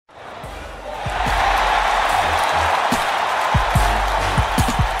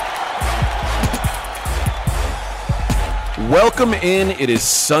Welcome in. It is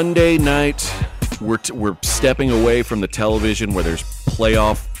Sunday night. We're stepping away from the television where there's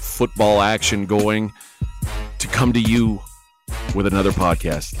playoff football action going to come to you with another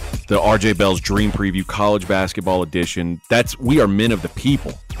podcast, the RJ Bell's Dream Preview College Basketball Edition. We are men of the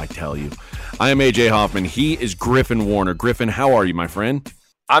people, I tell you. I am AJ Hoffman. He is Griffin Warner. Griffin, how are you, my friend?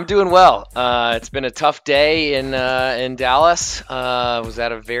 I'm doing well. It's been a tough day in Dallas. Was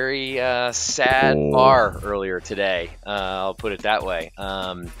at a very sad bar earlier today. I'll put it that way.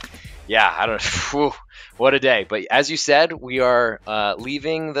 Yeah, I don't. Whew, what a day! But as you said, we are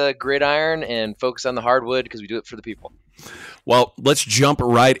leaving the gridiron and focus on the hardwood because we do it for the people. Well, let's jump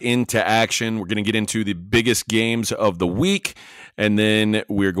right into action. We're going to get into the biggest games of the week, and then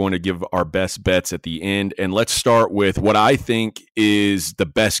we're going to give our best bets at the end. And let's start with what I think is the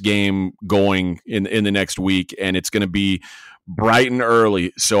best game going in the next week, and it's going to be bright and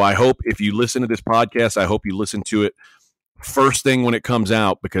early. So I hope if you listen to this podcast, I hope you listen to it first thing when it comes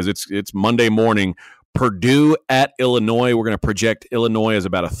out because it's Monday morning. Purdue at Illinois. We're going to project Illinois as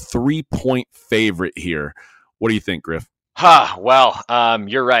about a 3-point favorite here. What do you think, Griff? Well,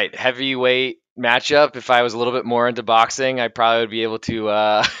 you're right. Heavyweight matchup. If I was a little bit more into boxing, I probably would be able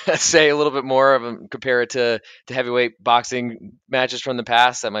to say a little bit more of them, compare it to heavyweight boxing matches from the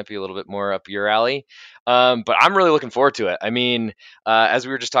past. That might be a little bit more up your alley. But I'm really looking forward to it. I mean, as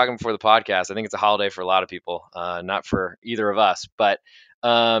we were just talking before the podcast, I think it's a holiday for a lot of people, not for either of us. But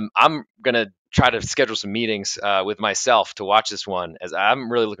I'm going to try to schedule some meetings with myself to watch this one, as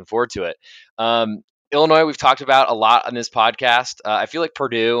I'm really looking forward to it. Illinois, we've talked about a lot on this podcast. I feel like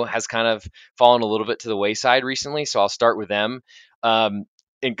Purdue has kind of fallen a little bit to the wayside recently, so I'll start with them.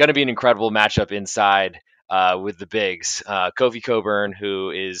 It's going to be an incredible matchup inside with the bigs. Kofi Cockburn,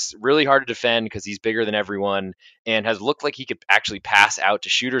 who is really hard to defend because he's bigger than everyone and has looked like he could actually pass out to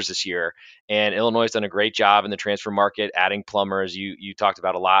shooters this year. And Illinois has done a great job in the transfer market, adding plumbers. You talked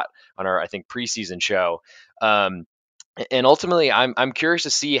about a lot on our, I think, preseason show. And ultimately, I'm curious to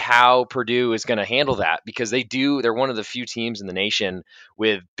see how Purdue is going to handle that because they're one of the few teams in the nation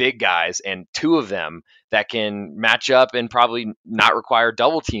with big guys and two of them that can match up and probably not require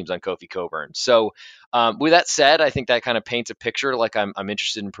double teams on Kofi Cockburn. So with that said, I think that kind of paints a picture like I'm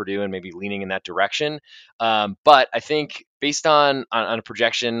interested in Purdue and maybe leaning in that direction. But I think based on a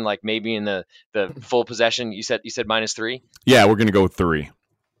projection, like maybe in the full possession, you said -3? Yeah, we're going to go with 3.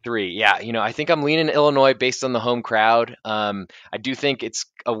 3. Yeah. I think I'm leaning Illinois based on the home crowd. I do think it's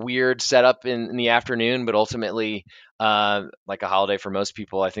a weird setup in the afternoon, but ultimately, like a holiday for most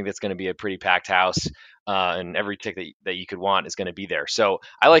people, I think that's going to be a pretty packed house. And every tick that you could want is going to be there. So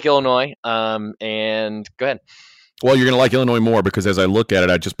I like Illinois. And go ahead. Well, you're going to like Illinois more because as I look at it,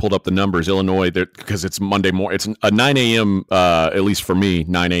 I just pulled up the numbers. Illinois, because it's Monday morning. It's a 9 a.m., at least for me,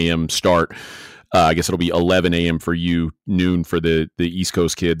 9 a.m. start. I guess it'll be 11 a.m. for you, noon for the East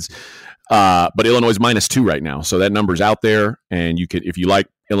Coast kids. But Illinois is -2 right now. So that number's out there. And you could, if you like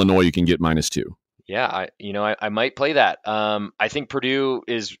Illinois, you can get -2. Yeah, I might play that. I think Purdue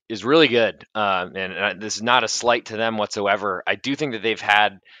is really good, and this is not a slight to them whatsoever. I do think that they've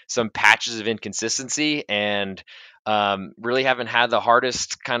had some patches of inconsistency and really haven't had the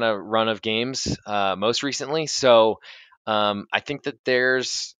hardest kind of run of games most recently. So I think that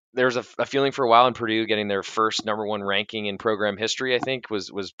there's a feeling for a while in Purdue getting their first #1 ranking in program history. I think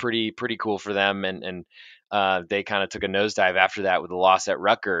was pretty cool for them, and they kind of took a nosedive after that with the loss at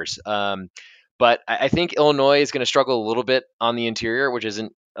Rutgers. But I think Illinois is going to struggle a little bit on the interior, which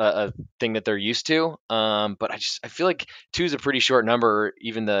isn't a thing that they're used to. But I feel like 2 is a pretty short number.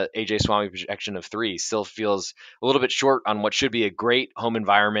 Even the AJ Swami projection of 3 still feels a little bit short on what should be a great home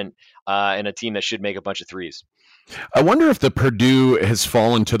environment and a team that should make a bunch of threes. I wonder if the Purdue has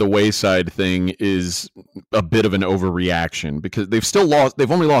fallen to the wayside thing is a bit of an overreaction because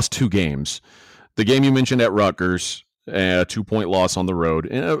they've only lost 2 games. The game you mentioned at Rutgers, a 2-point loss on the road.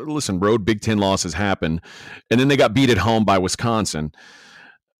 And listen, road Big Ten losses happen. And then they got beat at home by Wisconsin.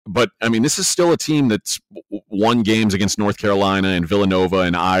 But, I mean, this is still a team that's won games against North Carolina and Villanova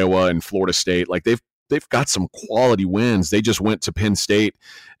and Iowa and Florida State. Like, they've got some quality wins. They just went to Penn State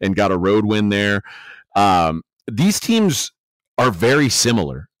and got a road win there. These teams are very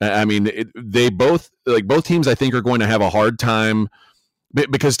similar. I mean, both teams, I think, are going to have a hard time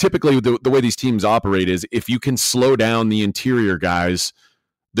because typically the way these teams operate is if you can slow down the interior guys,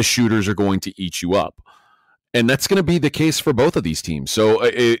 the shooters are going to eat you up. And that's going to be the case for both of these teams. So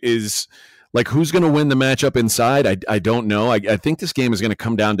who's going to win the matchup inside? I don't know. I think this game is going to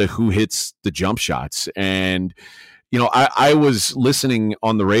come down to who hits the jump shots. And, I was listening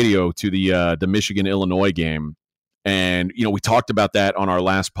on the radio to the Michigan-Illinois game, And, we talked about that on our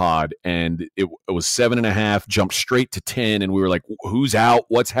last pod, and it was 7.5, jumped straight to 10. And we were like, who's out?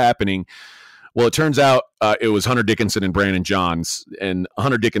 What's happening? Well, it turns out it was Hunter Dickinson and Brandon Johns. And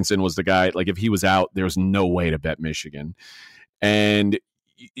Hunter Dickinson was the guy, like, if he was out, there was no way to bet Michigan.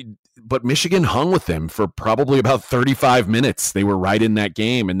 But Michigan hung with them for probably about 35 minutes. They were right in that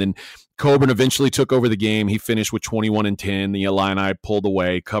game. And then Coburn eventually took over the game. He finished with 21-10. The Illini pulled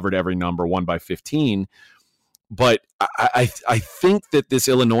away, covered every number, won by 15. But I think that this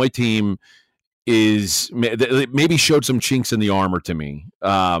Illinois team maybe showed some chinks in the armor to me.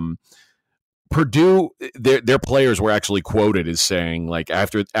 Purdue, their players were actually quoted as saying, like,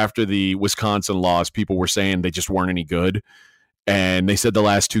 after the Wisconsin loss, people were saying they just weren't any good. And they said the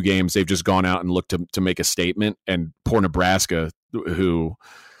last two games they've just gone out and looked to make a statement. And poor Nebraska, who,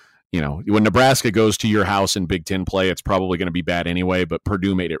 when Nebraska goes to your house in Big Ten play, it's probably going to be bad anyway. But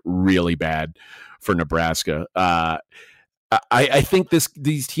Purdue made it really bad for Nebraska. I think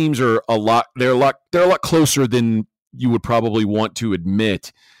these teams are they're a lot closer than you would probably want to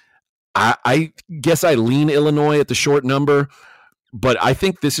admit. I guess I lean Illinois at the short number, but I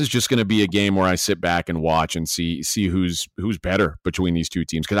think this is just going to be a game where I sit back and watch and see who's better between these two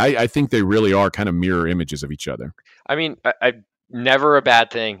teams, because I think they really are kind of mirror images of each other. I mean, I never a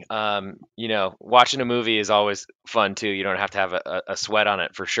bad thing. Watching a movie is always fun too. You don't have to have a sweat on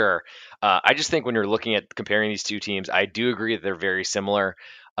it for sure. I just think when you're looking at comparing these two teams, I do agree that they're very similar.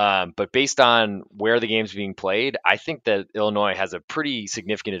 But based on where the game's being played, I think that Illinois has a pretty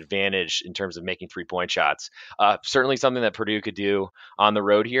significant advantage in terms of making 3-point shots. Certainly something that Purdue could do on the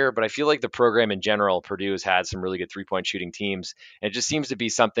road here, but I feel like the program in general, Purdue has had some really good 3-point shooting teams. And it just seems to be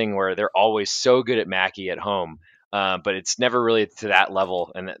something where they're always so good at Mackey at home. But it's never really to that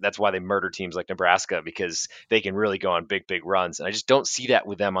level, and that's why they murder teams like Nebraska, because they can really go on big runs. And I just don't see that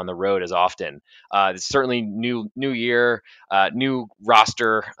with them on the road as often. It's certainly new year, new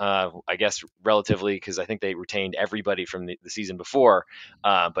roster, I guess relatively, because I think they retained everybody from the season before,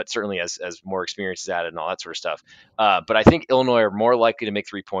 but certainly as more experience is added and all that sort of stuff. But I think Illinois are more likely to make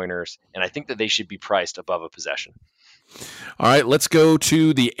 3-pointers, and I think that they should be priced above a possession. All right, let's go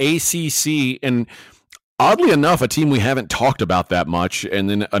to the ACC, and oddly enough, a team we haven't talked about that much, and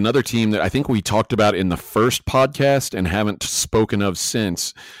then another team that I think we talked about in the first podcast and haven't spoken of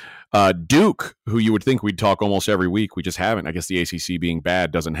since. Duke, who you would think we'd talk almost every week. We just haven't. I guess the ACC being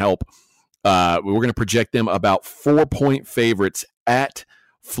bad doesn't help. We're going to project them about 4-point favorites at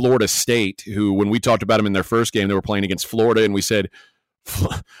Florida State, who, when we talked about them in their first game, they were playing against Florida, and we said,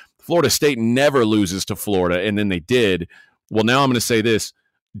 Florida State never loses to Florida, and then they did. Well, now I'm going to say this.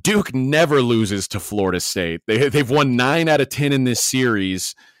 Duke never loses to Florida State. They've won 9 out of 10 in this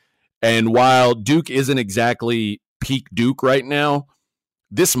series. And while Duke isn't exactly peak Duke right now,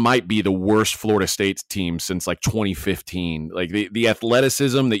 this might be the worst Florida State team since like 2015. Like the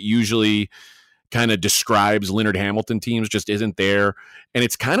athleticism that usually kind of describes Leonard Hamilton teams just isn't there. And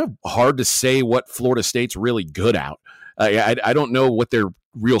it's kind of hard to say what Florida State's really good at. I don't know what their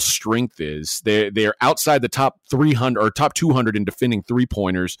real strength is. They're outside the top 300 or top 200 in defending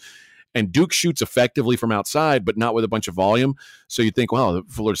 3-pointers, and Duke shoots effectively from outside, but not with a bunch of volume. So you think, well,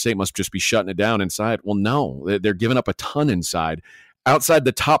 Florida State must just be shutting it down inside. Well, no, they're giving up a ton inside. Outside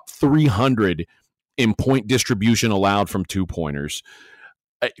the top 300 in point distribution allowed from 2-pointers.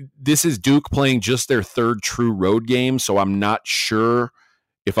 This is Duke playing just their third true road game, so I'm not sure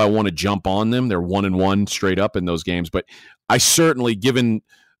if I want to jump on them. They're 1-1 straight up in those games. But I certainly, given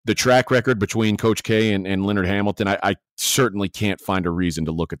the track record between Coach K and Leonard Hamilton, I certainly can't find a reason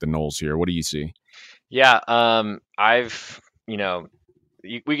to look at the Noles here. What do you see? Yeah,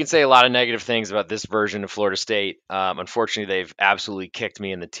 we can say a lot of negative things about this version of Florida State. Unfortunately, they've absolutely kicked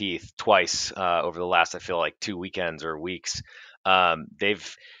me in the teeth twice over the last, I feel like, 2 weekends or weeks.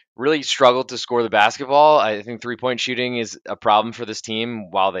 They've really struggled to score the basketball. I think 3-point shooting is a problem for this team,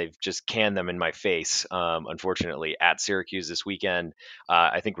 while they've just canned them in my face. Unfortunately, at Syracuse this weekend,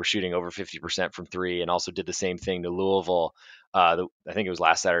 I think we're shooting over 50% from 3, and also did the same thing to Louisville. I think it was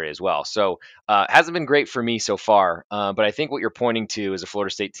last Saturday as well. So hasn't been great for me so far. But I think what you're pointing to is a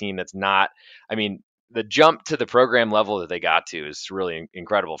Florida State team that's not, the jump to the program level that they got to is really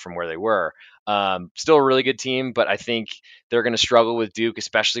incredible from where they were. Still a really good team, but I think they're going to struggle with Duke,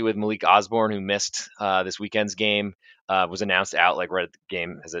 especially with Malik Osborne, who missed this weekend's game. was announced out like right at the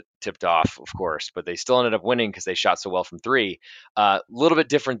game as it tipped off, of course, but they still ended up winning because they shot so well from three. A little bit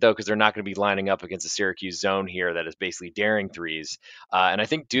different though, because they're not going to be lining up against a Syracuse zone here that is basically daring threes. And I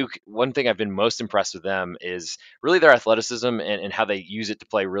think Duke, one thing I've been most impressed with them is really their athleticism and how they use it to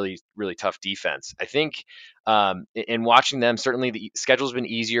play really, really tough defense. I think in watching them, certainly the schedule's been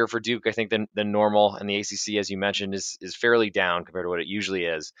easier for Duke, I think, than normal. And the ACC, as you mentioned, is fairly down compared to what it usually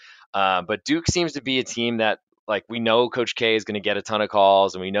is. But Duke seems to be a team that, like, we know Coach K is going to get a ton of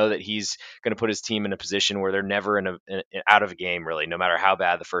calls, and we know that he's going to put his team in a position where they're never out of a game, really, no matter how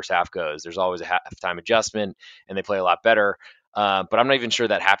bad the first half goes. There's always a halftime adjustment, and they play a lot better. But I'm not even sure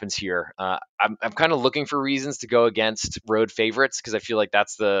that happens here. I'm kind of looking for reasons to go against road favorites because I feel like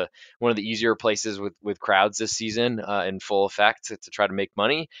that's one of the easier places with crowds this season in full effect to try to make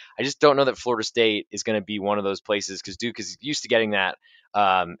money. I just don't know that Florida State is going to be one of those places because Duke is used to getting that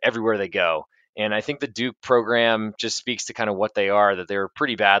everywhere they go. And I think the Duke program just speaks to kind of what they are, that they were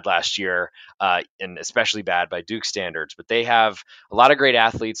pretty bad last year, and especially bad by Duke standards. But they have a lot of great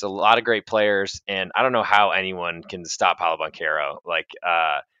athletes, a lot of great players, and I don't know how anyone can stop Paolo Banchero. Like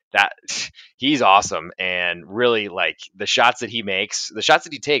that, he's awesome, and really, like, the shots that he makes, the shots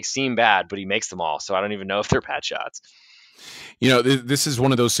that he takes seem bad, but he makes them all. So I don't even know if they're bad shots. This is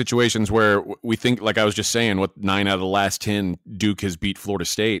one of those situations where we think, like I was just saying, what 9 out of the last 10 Duke has beat Florida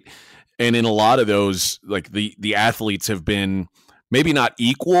State. And in a lot of those, like the athletes have been maybe not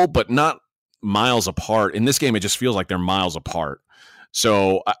equal, but not miles apart. In this game, it just feels like they're miles apart.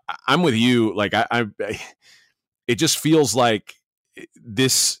 So I'm with you. Like it just feels like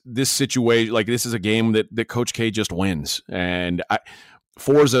this situation, like this is a game that Coach K just wins. And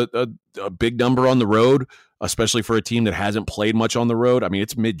 4 is a big number on the road, especially for a team that hasn't played much on the road. I mean,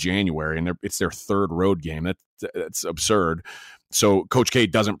 it's mid-January and it's their third road game. That's absurd. So Coach K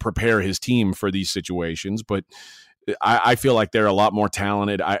doesn't prepare his team for these situations, but I feel like they're a lot more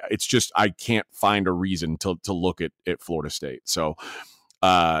talented. It's just I can't find a reason to look at Florida State. So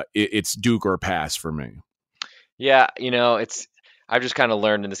it's Duke or pass for me. Yeah, I've just kind of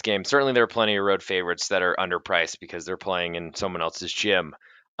learned in this game. Certainly, there are plenty of road favorites that are underpriced because they're playing in someone else's gym.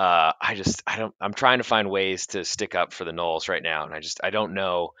 I'm trying to find ways to stick up for the Noles right now, and I don't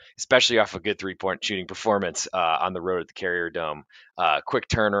know, especially off a good 3-point shooting performance on the road at the Carrier Dome. Quick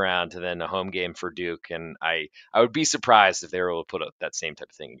turnaround to then a home game for Duke, and I would be surprised if they were able to put up that same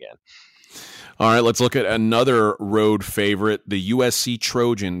type of thing again. All right, let's look at another road favorite, the USC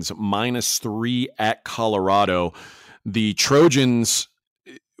Trojans, -3 at Colorado. The Trojans,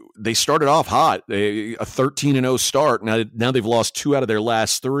 they started off hot, a 13-0 start. Now they've lost 2 out of their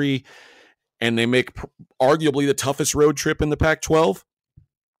last 3, and they make arguably the toughest road trip in the Pac-12.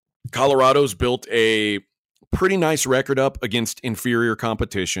 Colorado's built a pretty nice record up against inferior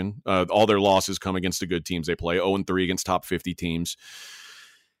competition. All their losses come against the good teams they play, 0-3 against top 50 teams.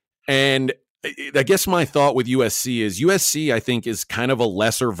 And I guess my thought with USC, I think, is kind of a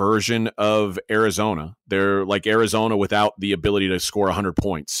lesser version of Arizona. They're like Arizona without the ability to score 100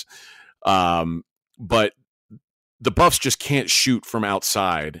 points. But the Buffs just can't shoot from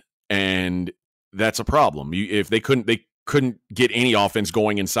outside, and that's a problem. If they couldn't get any offense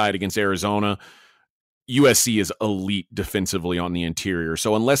going inside against Arizona. USC is elite defensively on the interior.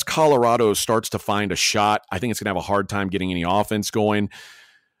 So unless Colorado starts to find a shot, I think it's going to have a hard time getting any offense going.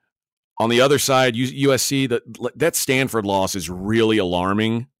 On the other side, USC, that Stanford loss is really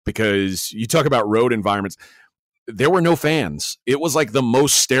alarming because you talk about road environments. There were no fans. It was like the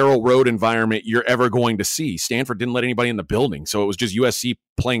most sterile road environment you're ever going to see. Stanford didn't let anybody in the building. So it was just USC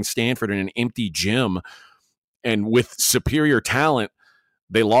playing Stanford in an empty gym. And with superior talent,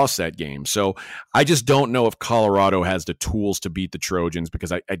 they lost that game. So I just don't know if Colorado has the tools to beat the Trojans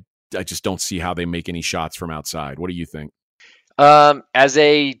because I just don't see how they make any shots from outside. What do you think? As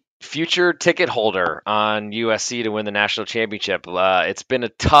a future ticket holder on USC to win the national championship, it's been a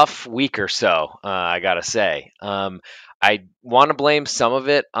tough week or so, I gotta say. I want to blame some of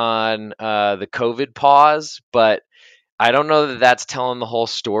it on the COVID pause, but I don't know that that's telling the whole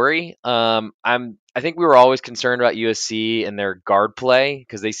story. I think we were always concerned about USC and their guard play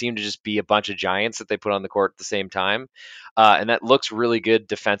because they seem to just be a bunch of giants that they put on the court at the same time. And that looks really good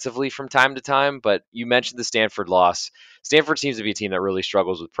defensively from time to time. But you mentioned the Stanford loss. Stanford seems to be a team that really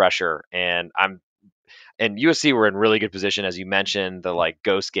struggles with pressure. And USC were in really good position, as you mentioned, the like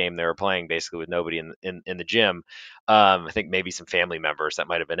ghost game they were playing basically with nobody in the gym. I think maybe some family members, that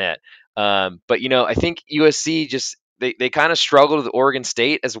might have been it. But I think USC just they kind of struggled with Oregon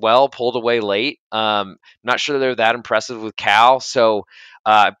State as well, pulled away late. Not sure they're that impressive with Cal. So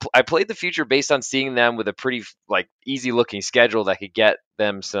I played the future based on seeing them with a pretty like easy looking schedule that could get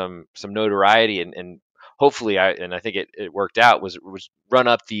them some notoriety and hopefully, I think it worked out, was run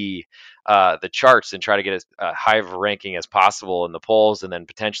up the charts and try to get as high of a ranking as possible in the polls, and then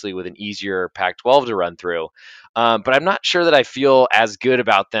potentially with an easier Pac-12 to run through. But I'm not sure that I feel as good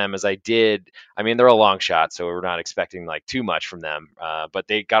about them as I did. I mean, they're a long shot, so we're not expecting like too much from them. But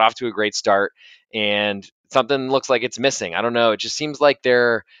they got off to a great start, and something looks like it's missing. I don't know. It just seems like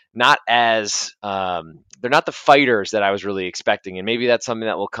they're not as they're not the fighters that I was really expecting, and maybe that's something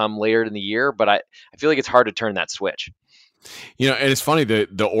that will come later in the year. But I feel like it's hard to turn that switch. And it's funny,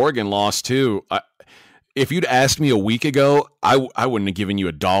 the Oregon loss too. If you'd asked me a week ago, I wouldn't have given you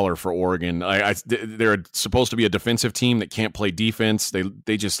 $1 for Oregon. They're supposed to be a defensive team that can't play defense.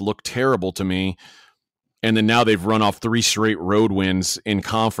 They just look terrible to me. And then now they've run off 3 straight road wins in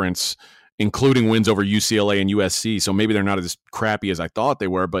conference, including wins over UCLA and USC. So maybe they're not as crappy as I thought they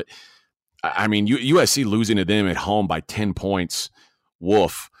were. But I mean, USC losing to them at home by 10 points,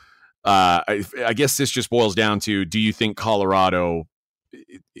 woof. I guess this just boils down to, do you think Colorado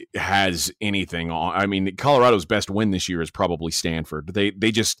has anything on? I mean, Colorado's best win this year is probably Stanford. They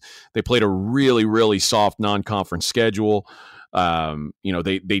played a really, really soft non-conference schedule. They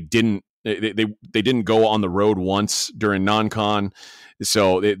didn't go on the road once during non-con,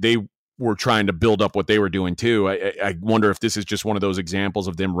 so they were trying to build up what they were doing too. I wonder if this is just one of those examples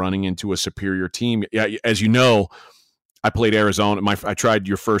of them running into a superior team. Yeah, as you know, I played Arizona. I tried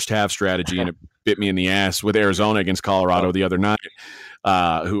your first half strategy, and it bit me in the ass with Arizona against Colorado the other night.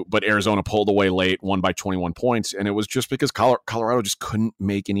 But Arizona pulled away late, won by 21 points, and it was just because Colorado just couldn't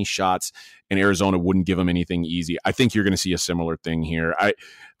make any shots, and Arizona wouldn't give them anything easy. I think you're going to see a similar thing here.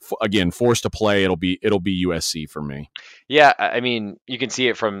 Again, forced to play, it'll be USC for me. Yeah, I mean, you can see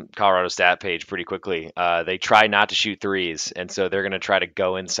it from Colorado's stat page pretty quickly. They try not to shoot threes, and so they're going to try to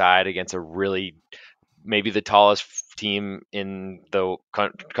go inside against a really maybe the tallest team in the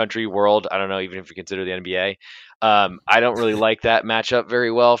country world. I don't know, even if you consider the NBA. I don't really like that matchup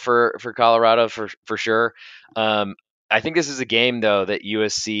very well for Colorado for sure. I think this is a game though that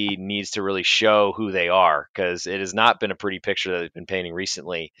USC needs to really show who they are, because it has not been a pretty picture that they've been painting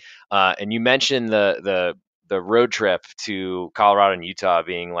recently. And you mentioned the road trip to Colorado and Utah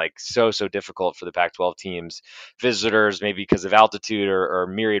being like so difficult for the Pac-12 teams, visitors, maybe because of altitude or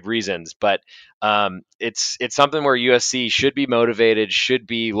myriad reasons. But it's something where USC should be motivated, should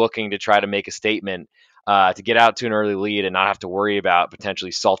be looking to try to make a statement, to get out to an early lead and not have to worry about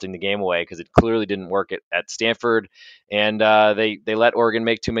potentially salting the game away, because it clearly didn't work at Stanford, and they let Oregon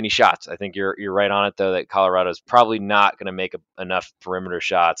make too many shots. I think you're right on it though, that Colorado's probably not going to make enough perimeter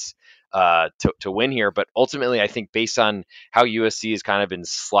shots to win here. But ultimately, I think based on how USC has kind of been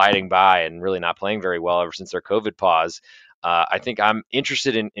sliding by and really not playing very well ever since their COVID pause, I think I'm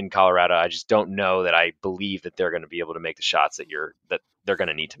interested in Colorado. I just don't know that I believe that they're going to be able to make the shots that they're going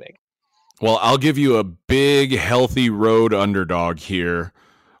to need to make. Well, I'll give you a big, healthy road underdog here.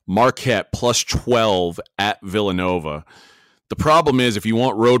 Marquette plus 12 at Villanova. The problem is, if you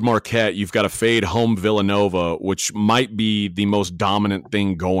want road Marquette, you've got to fade home Villanova, which might be the most dominant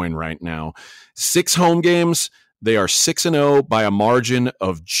thing going right now. 6 home games, they are 6-0 by a margin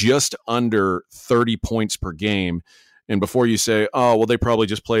of just under 30 points per game. And before you say, oh, well, they probably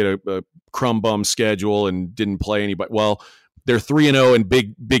just played a crumb bum schedule and didn't play anybody. Well, they're 3-0 in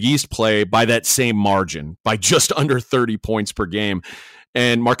Big East play by that same margin, by just under 30 points per game.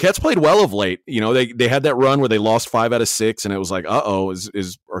 And Marquette's played well of late. You know, they had that run where they lost 5 out of 6, and it was like, are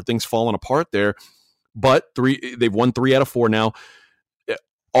things falling apart there? But they've won 3 out of 4 now.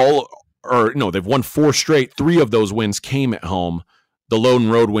 They've won 4 straight. 3 of those wins came at home. The lone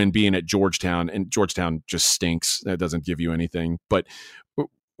road win being at Georgetown, and Georgetown just stinks. That doesn't give you anything. But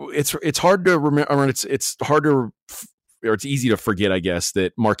it's hard to remember. It's hard to, or it's easy to forget, I guess,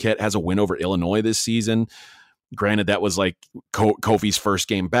 that Marquette has a win over Illinois this season. Granted, that was like Kofi's first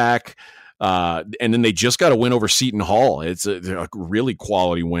game back. And then they just got a win over Seton Hall. It's a really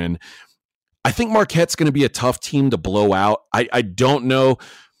quality win. I think Marquette's going to be a tough team to blow out. I don't know.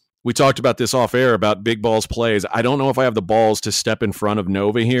 We talked about this off air about big balls plays. I don't know if I have the balls to step in front of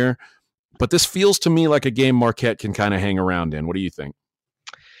Nova here, but this feels to me like a game Marquette can kind of hang around in. What do you think?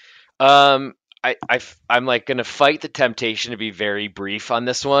 I'm like going to fight the temptation to be very brief on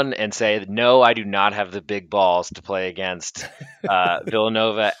this one and say, no, I do not have the big balls to play against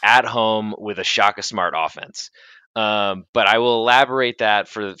Villanova at home with a Shaka Smart offense. But I will elaborate that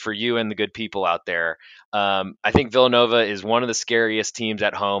for you and the good people out there. I think Villanova is one of the scariest teams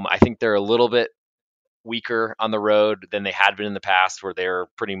at home. I think they're a little bit weaker on the road than they had been in the past, where they're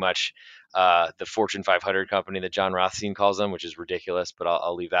pretty much the Fortune 500 company that John Rothstein calls them, which is ridiculous, but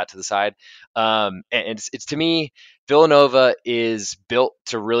I'll leave that to the side. And it's to me, Villanova is built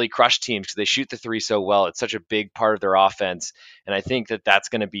to really crush teams because they shoot the three so well. It's such a big part of their offense, and I think that that's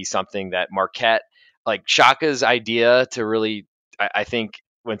going to be something that Marquette, like Shaka's idea to really, I think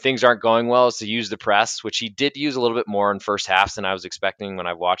when things aren't going well is to use the press, which he did use a little bit more in first halves than I was expecting when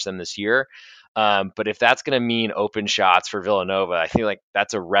I watched them this year. But if that's going to mean open shots for Villanova, I feel like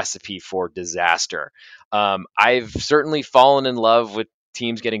that's a recipe for disaster. I've certainly fallen in love with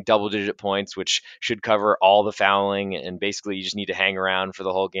teams getting double digit points, which should cover all the fouling. And basically, you just need to hang around for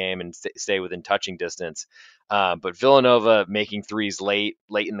the whole game and stay within touching distance. But Villanova making threes late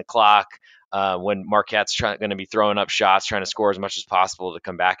in the clock, when Marquette's going to be throwing up shots, trying to score as much as possible to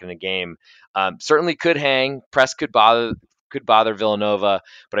come back in the game, certainly could hang. Press could bother Villanova,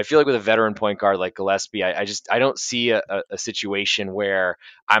 but I feel like with a veteran point guard like Gillespie, I don't see a situation where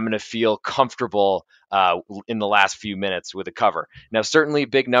I'm going to feel comfortable in the last few minutes with a cover. Now, certainly,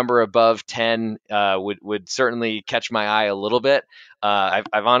 big number above 10 would certainly catch my eye a little bit. I've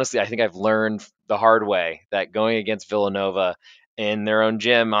honestly, I think I've learned the hard way that going against Villanova in their own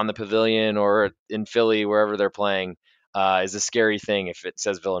gym on the Pavilion or in Philly, wherever they're playing, is a scary thing if it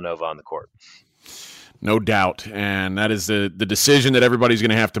says Villanova on the court. No doubt, and that is the decision that everybody's going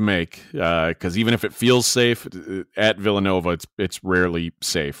to have to make, because even if it feels safe at Villanova, it's rarely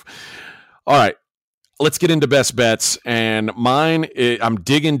safe. All right, let's get into best bets, and mine, I'm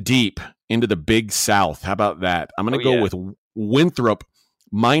digging deep into the Big South. How about that? I'm going to go with Winthrop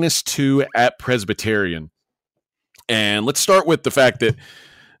 -2 at Presbyterian. And let's start with the fact that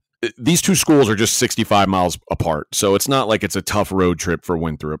these two schools are just 65 miles apart. So it's not like it's a tough road trip for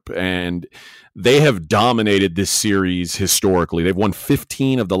Winthrop. And they have dominated this series historically. They've won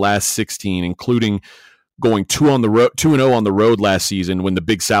 15 of the last 16, including going 2-0 on the road last season when the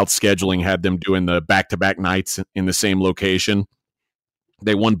Big South scheduling had them doing the back-to-back nights in the same location.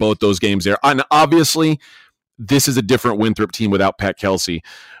 They won both those games there. And obviously, this is a different Winthrop team without Pat Kelsey.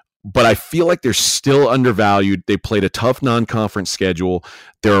 But I feel like they're still undervalued. They played a tough non-conference schedule.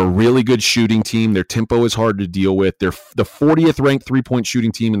 They're a really good shooting team. Their tempo is hard to deal with. They're the 40th ranked three-point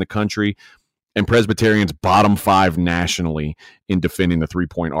shooting team in the country, and Presbyterian's bottom 5 nationally in defending the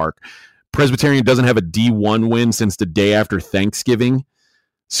three-point arc. Presbyterian doesn't have a D1 win since the day after Thanksgiving.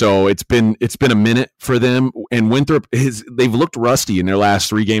 So it's been a minute for them. And Winthrop they've looked rusty in their last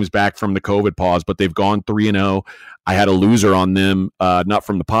 3 games back from the COVID pause, but they've gone 3-0. I had a loser on them, not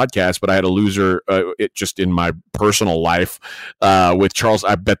from the podcast, but I had a loser just in my personal life with Charles.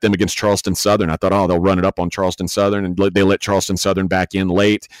 I bet them against Charleston Southern. I thought, they'll run it up on Charleston Southern, and they let Charleston Southern back in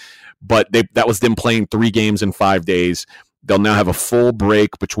late. But that was them playing 3 games in 5 days. They'll now have a full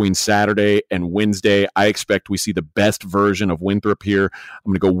break between Saturday and Wednesday. I expect we see the best version of Winthrop here.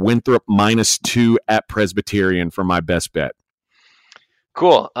 I'm going to go Winthrop -2 at Presbyterian for my best bet.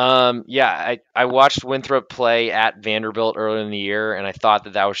 Cool. I watched Winthrop play at Vanderbilt earlier in the year, and I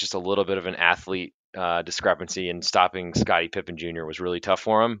thought that was just a little bit of an athlete discrepancy, and stopping Scottie Pippen Jr. was really tough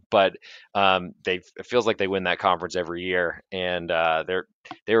for him. But it feels like they win that conference every year, and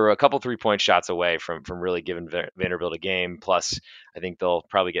they were a couple 3-point shots away from really giving Vanderbilt a game. Plus, I think they'll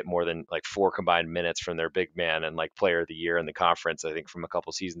probably get more than like 4 combined minutes from their big man and like player of the year in the conference, I think from a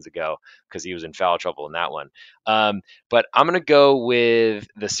couple seasons ago, because he was in foul trouble in that one. But I'm going to go with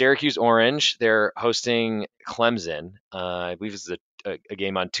the Syracuse Orange. They're hosting Clemson. I believe this is a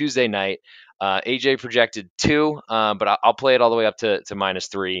game on Tuesday night. AJ projected 2, but I'll play it all the way up to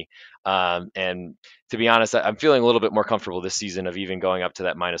 -3. And to be honest, I'm feeling a little bit more comfortable this season of even going up to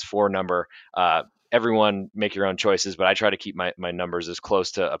that -4 number. Everyone make your own choices, but I try to keep my numbers as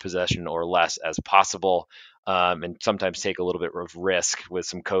close to a possession or less as possible. And sometimes take a little bit of risk with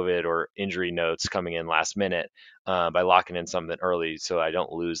some COVID or injury notes coming in last minute by locking in something early so I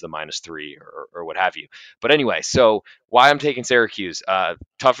don't lose the -3 or what have you. But anyway, so why I'm taking Syracuse.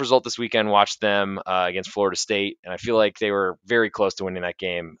 Tough result this weekend. Watched them against Florida State, and I feel like they were very close to winning that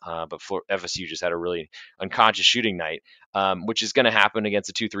game, but FSU just had a really unconscious shooting night. Which is going to happen against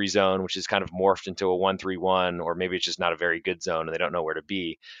a 2-3 zone, which is kind of morphed into a 1-3-1, or maybe it's just not a very good zone and they don't know where to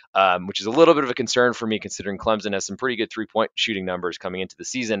be, which is a little bit of a concern for me considering Clemson has some pretty good 3-point shooting numbers coming into the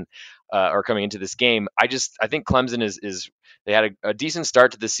season or coming into this game. I think Clemson is they had a decent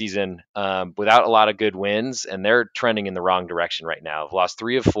start to the season without a lot of good wins, and they're trending in the wrong direction right now. They've lost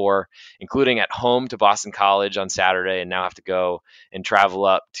 3 of 4, including at home to Boston College on Saturday, and now have to go and travel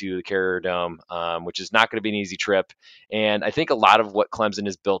up to the Carrier Dome, which is not going to be an easy trip. And I think a lot of what Clemson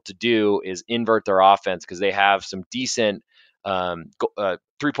is built to do is invert their offense because they have some decent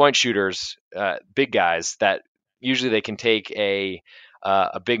 3-point shooters, big guys that usually they can take a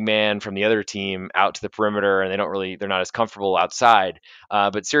big man from the other team out to the perimeter, and they're not as comfortable outside.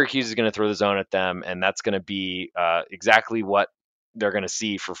 But Syracuse is going to throw the zone at them, and that's going to be exactly what they're going to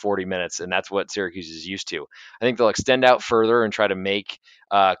see for 40 minutes, and that's what Syracuse is used to. I think they'll extend out further and try to make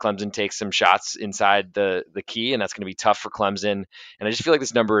Clemson take some shots inside the key, and that's going to be tough for Clemson. And I just feel like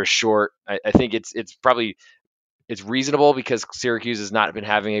this number is short. I think it's probably it's reasonable because Syracuse has not been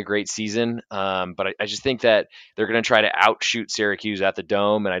having a great season. But I just think that they're going to try to outshoot Syracuse at the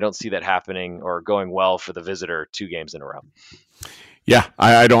Dome, and I don't see that happening or going well for the visitor 2 games in a row. Yeah,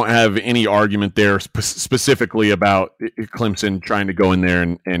 I don't have any argument there specifically about Clemson trying to go in there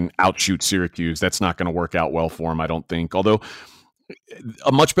and outshoot Syracuse. That's not going to work out well for them, I don't think. Although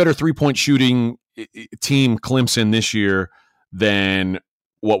a much better 3-point shooting team, Clemson, this year than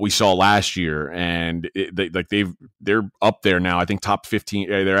what we saw last year, and they're up there now. I think top 15.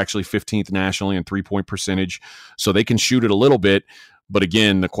 They're actually 15th nationally in 3-point percentage, so they can shoot it a little bit. But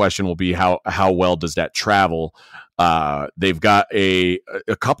again, the question will be how well does that travel? They've got a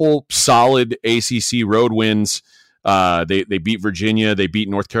couple solid ACC road wins. They beat Virginia, they beat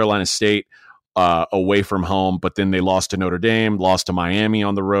North Carolina State away from home, but then they lost to Notre Dame, lost to Miami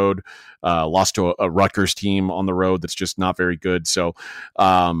on the road, lost to a Rutgers team on the road that's just not very good. So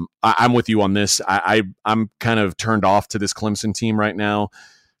I'm with you on this. I'm kind of turned off to this Clemson team right now.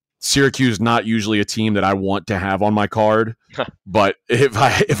 Syracuse not usually a team that I want to have on my card, but if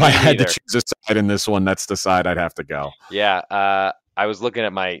I had to choose a side in this one, that's the side I'd have to go. Yeah, I was looking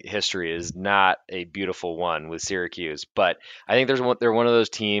at my history. It is not a beautiful one with Syracuse, but I think they're one of those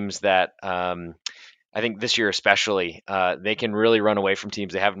teams that I think this year especially, they can really run away from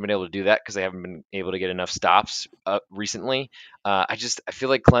teams. They haven't been able to do that because they haven't been able to get enough stops recently. I feel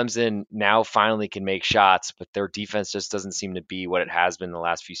like Clemson now finally can make shots, but their defense just doesn't seem to be what it has been the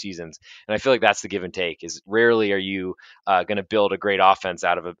last few seasons. And I feel like that's the give and take. Is rarely are you going to build a great offense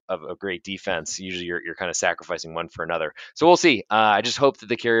out of a great defense. Usually you're kind of sacrificing one for another. So we'll see. I just hope that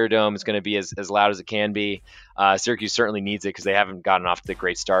the Carrier Dome is going to be as loud as it can be. Syracuse certainly needs it because they haven't gotten off to the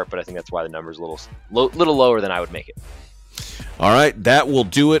great start, but I think that's why the number is a little lower than I would make it. All right, that will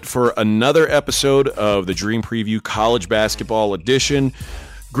do it for another episode of the Dream Preview College Basketball Edition.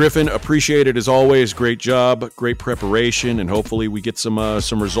 Griffin, appreciate it as always. Great job, great preparation, and hopefully we get some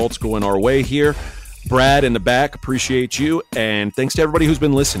results going our way here. Brad in the back, appreciate you, and thanks to everybody who's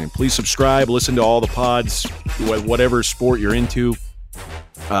been listening. Please subscribe, listen to all the pods, whatever sport you're into.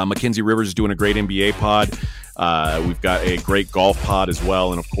 Mackenzie Rivers is doing a great NBA pod. We've got a great golf pod as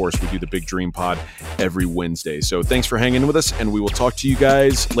well. And of course, we do the Big Dream pod every Wednesday. So thanks for hanging with us, and we will talk to you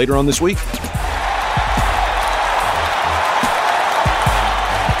guys later on this week.